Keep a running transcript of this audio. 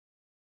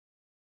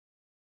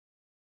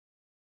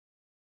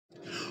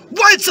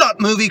What's up,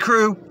 movie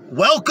crew?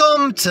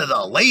 Welcome to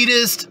the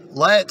latest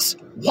Let's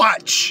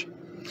Watch.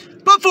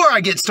 Before I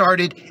get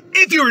started,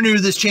 if you are new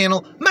to this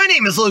channel, my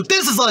name is Luke,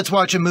 this is Let's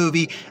Watch a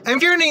Movie, and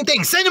if you're in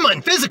anything cinema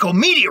and physical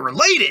media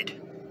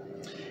related,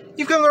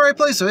 you've come to the right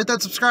place, so hit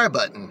that subscribe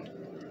button.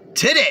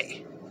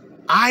 Today,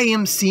 I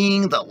am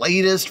seeing the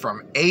latest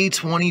from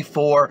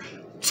A24,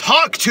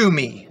 Talk to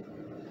Me.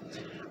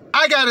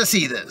 I gotta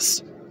see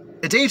this.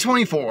 It's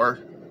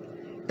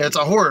A24, it's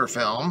a horror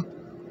film,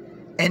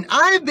 and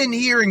I've been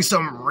hearing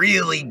some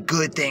really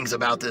good things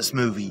about this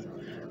movie.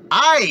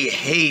 I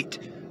hate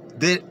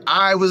that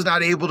I was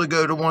not able to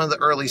go to one of the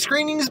early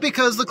screenings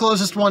because the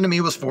closest one to me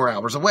was 4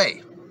 hours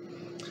away.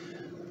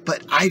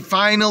 But I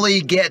finally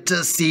get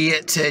to see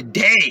it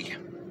today.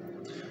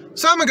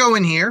 So I'm gonna go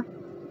in here,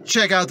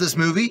 check out this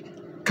movie,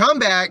 come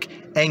back,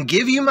 and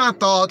give you my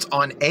thoughts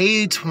on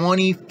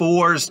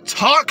A24's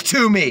Talk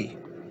to Me.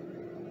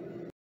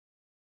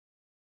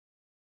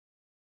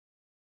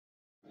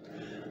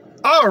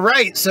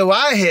 Alright, so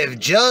I have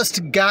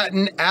just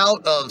gotten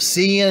out of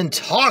seeing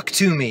Talk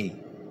to Me.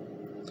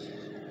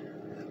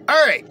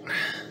 Alright.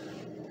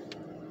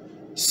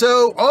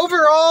 So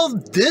overall,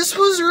 this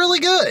was really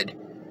good.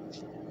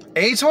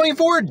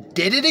 A24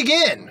 did it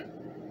again.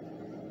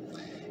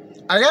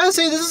 I gotta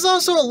say, this is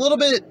also a little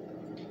bit...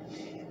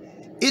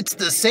 It's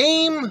the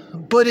same,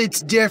 but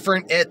it's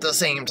different at the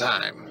same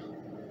time.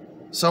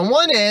 So on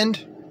one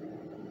end,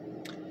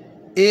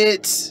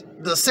 it's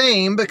the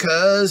same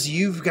because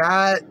you've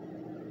got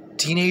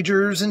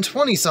teenagers and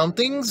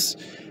 20-somethings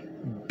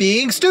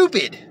being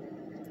stupid.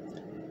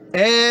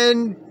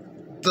 And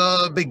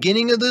the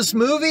beginning of this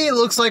movie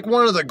looks like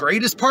one of the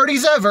greatest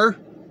parties ever.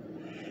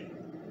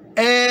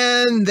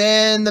 And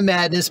then the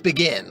madness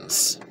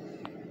begins.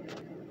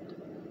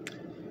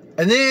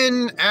 And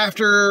then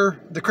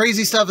after the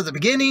crazy stuff at the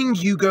beginning,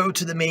 you go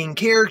to the main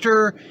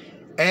character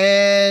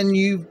and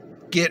you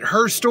get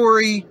her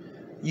story.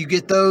 You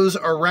get those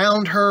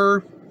around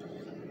her.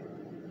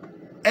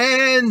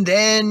 And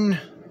then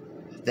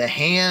The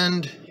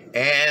Hand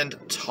and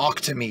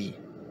Talk to Me.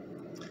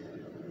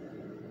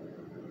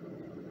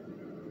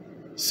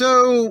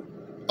 So,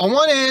 on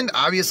one end,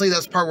 obviously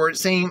that's the part where it's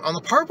same. On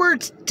the part where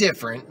it's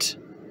different,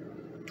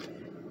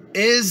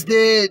 is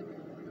that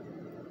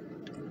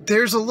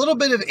there's a little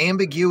bit of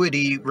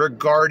ambiguity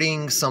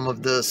regarding some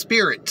of the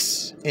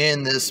spirits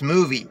in this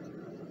movie.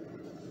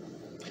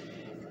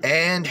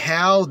 And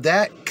how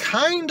that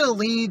kind of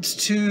leads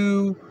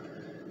to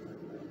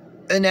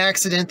an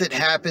accident that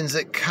happens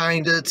that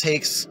kind of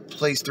takes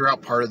place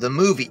throughout part of the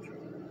movie.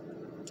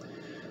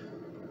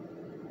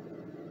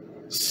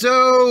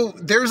 So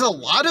there's a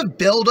lot of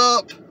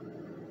buildup,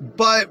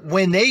 but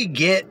when they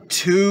get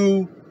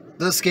to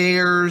the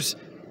scares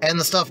and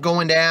the stuff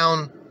going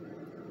down,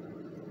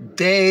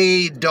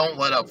 they don't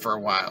let up for a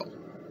while.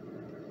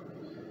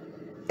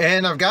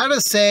 And I've got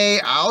to say,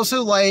 I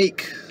also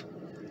like...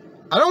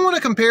 I don't want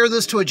to compare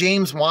this to a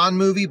James Wan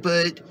movie,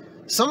 but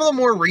some of the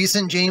more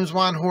recent James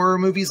Wan horror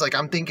movies, like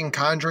I'm thinking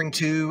Conjuring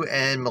 2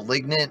 and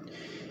Malignant,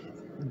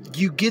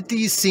 you get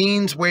these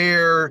scenes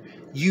where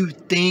you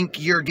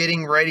think you're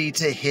getting ready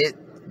to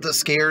hit the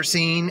scare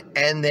scene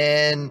and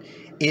then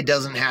it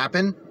doesn't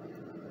happen.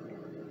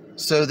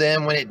 So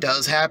then when it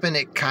does happen,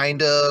 it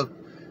kind of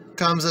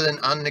comes at an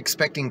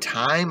unexpected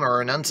time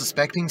or an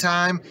unsuspecting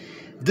time.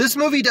 This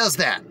movie does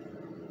that.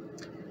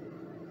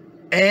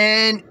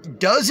 And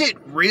does it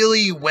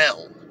really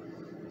well.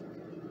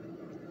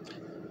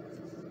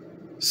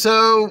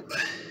 So,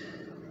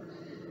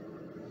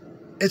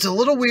 it's a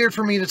little weird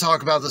for me to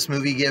talk about this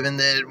movie, given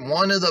that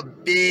one of the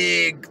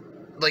big,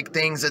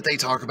 things that they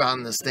talk about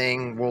in this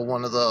thing, well,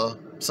 one of the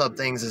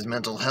sub-things is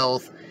mental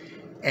health,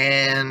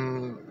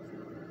 and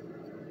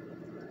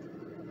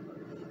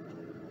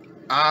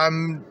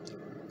I'm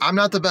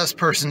not the best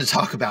person to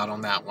talk about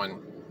on that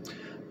one.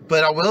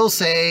 But I will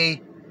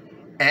say,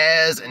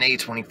 as an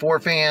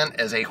A24 fan,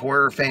 as a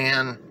horror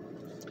fan,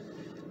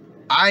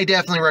 I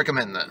definitely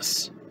recommend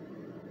this.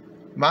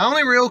 My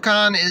only real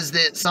con is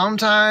that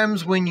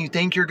sometimes when you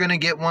think you're going to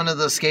get one of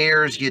the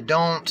scares, you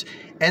don't.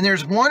 And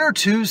there's one or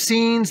two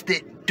scenes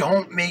that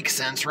don't make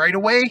sense right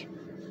away.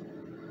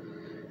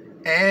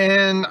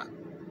 And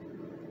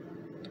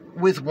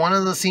with one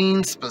of the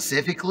scenes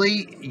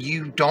specifically,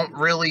 you don't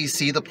really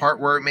see the part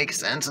where it makes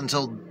sense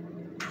until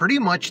pretty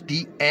much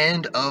the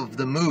end of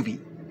the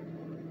movie.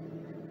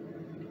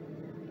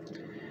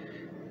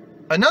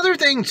 Another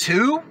thing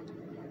too,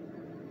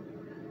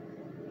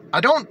 I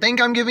don't think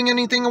I'm giving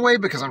anything away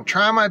because I'm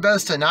trying my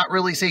best to not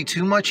really say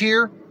too much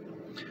here,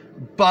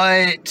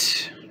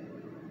 but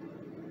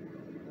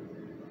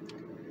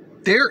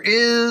there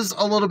is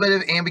a little bit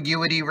of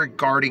ambiguity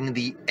regarding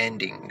the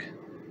ending.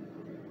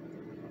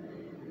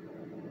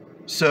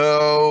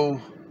 So,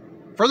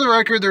 for the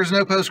record, there's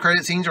no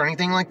post-credit scenes or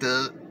anything like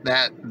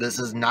that. This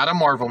is not a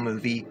Marvel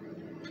movie,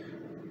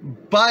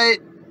 but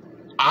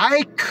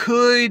I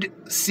could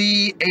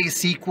see a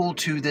sequel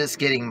to this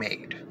getting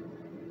made.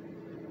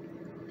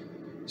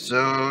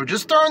 So,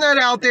 just throwing that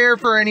out there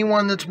for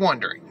anyone that's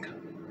wondering.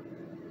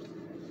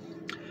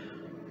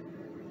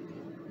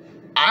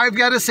 I've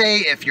got to say,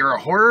 if you're a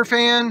horror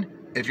fan,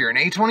 if you're an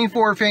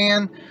A24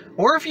 fan,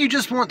 or if you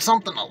just want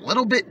something a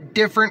little bit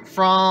different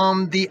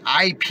from the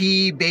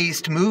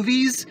IP-based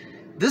movies,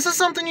 this is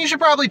something you should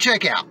probably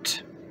check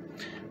out.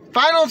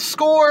 Final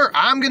score,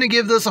 I'm going to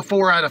give this a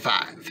 4 out of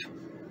 5.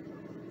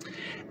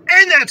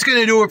 And that's going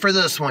to do it for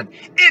this one.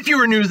 If you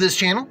are new to this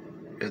channel,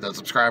 hit that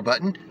subscribe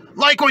button.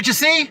 Like what you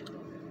see,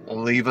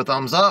 leave a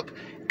thumbs up.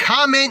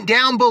 Comment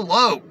down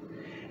below.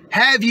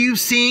 Have you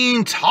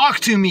seen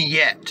Talk to Me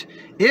yet?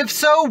 If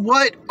so,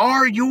 what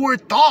are your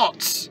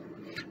thoughts?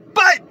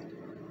 But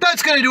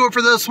that's going to do it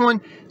for this one.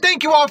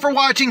 Thank you all for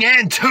watching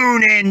and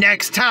tune in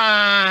next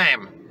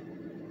time.